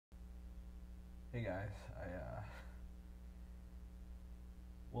Hey guys,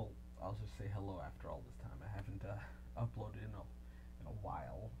 well, I'll just say hello after all this time. I haven't uploaded in a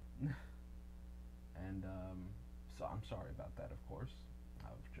while, and so I'm sorry about that. Of course,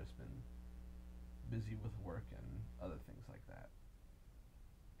 I've just been busy with work and other things like that.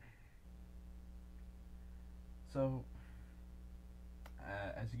 So,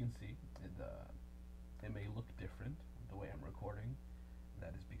 as you can see, it may look different the way I'm recording.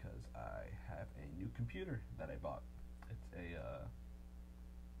 That is because I have a new computer that I bought. It's a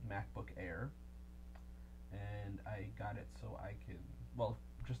MacBook Air, and I got it so I can, well,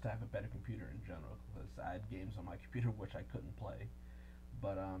 just to have a better computer in general, because I had games on my computer which I couldn't play,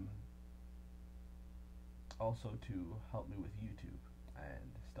 but also to help me with YouTube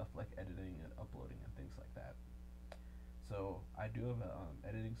and stuff like editing and uploading and things like that. So I do have a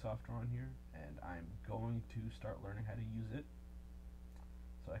editing software on here, and I'm going to start learning how to use it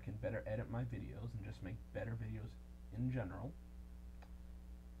so I can better edit my videos and just make better videos in general.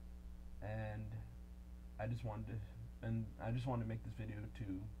 And I just wanted to, make this video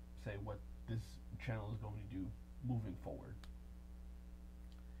to say what this channel is going to do moving forward.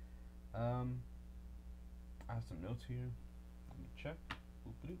 I have some notes here. Let me check.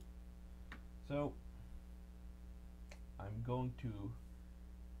 So I'm going to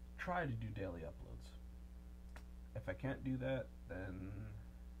try to do daily uploads. If I can't do that, then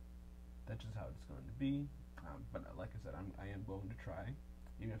that's just how it's going to be. But like I said, I am going to try,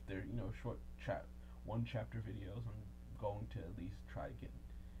 even if they're short one chapter videos. I'm going to at least try to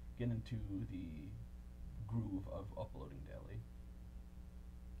get into the groove of uploading daily,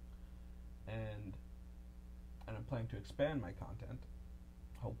 and I'm planning to expand my content,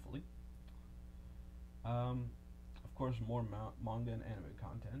 hopefully. Of course, more manga and anime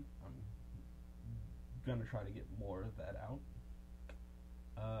content. I'm gonna try to get more of that out.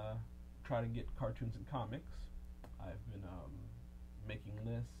 Try to get cartoons and comics. I've been making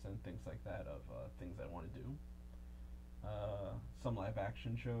lists and things like that of things I want to do. Some live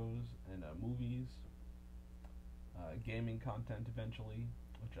action shows and movies. Gaming content eventually,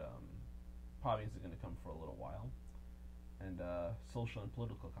 which probably isn't going to come for a little while. And social and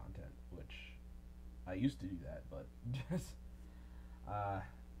political content, which I used to do that, but just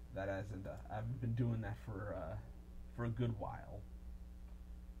that hasn't. I haven't been doing that for a good while.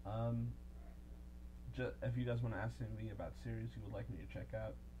 If you guys want to ask me about series you would like me to check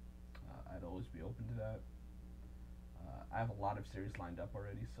out, I'd always be open to that. I have a lot of series lined up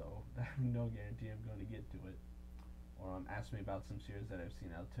already, so I have no guarantee I'm going to get to it. Or ask me about some series that I've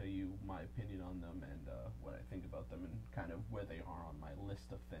seen. I'll tell you my opinion on them and what I think about them and kind of where they are on my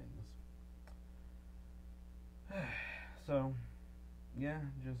list of things. So, yeah,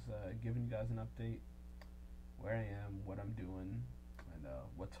 just giving you guys an update where I am, what I'm doing, and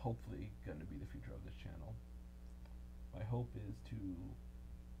what's hopefully going to be the future of this channel. My hope is to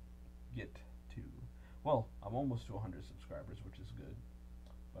get to, well, I'm almost to 100 subscribers, which is good.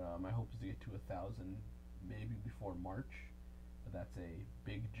 But my hope is to get to 1,000 maybe before March. But that's a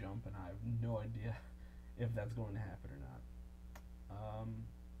big jump, and I have no idea if that's going to happen or not.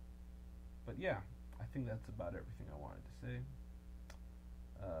 But yeah, I think that's about everything I wanted to say.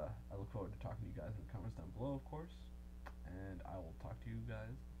 I look forward to talking to you guys in the comments down below, of course. And I will talk to you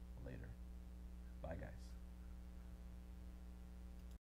guys later. Bye, guys.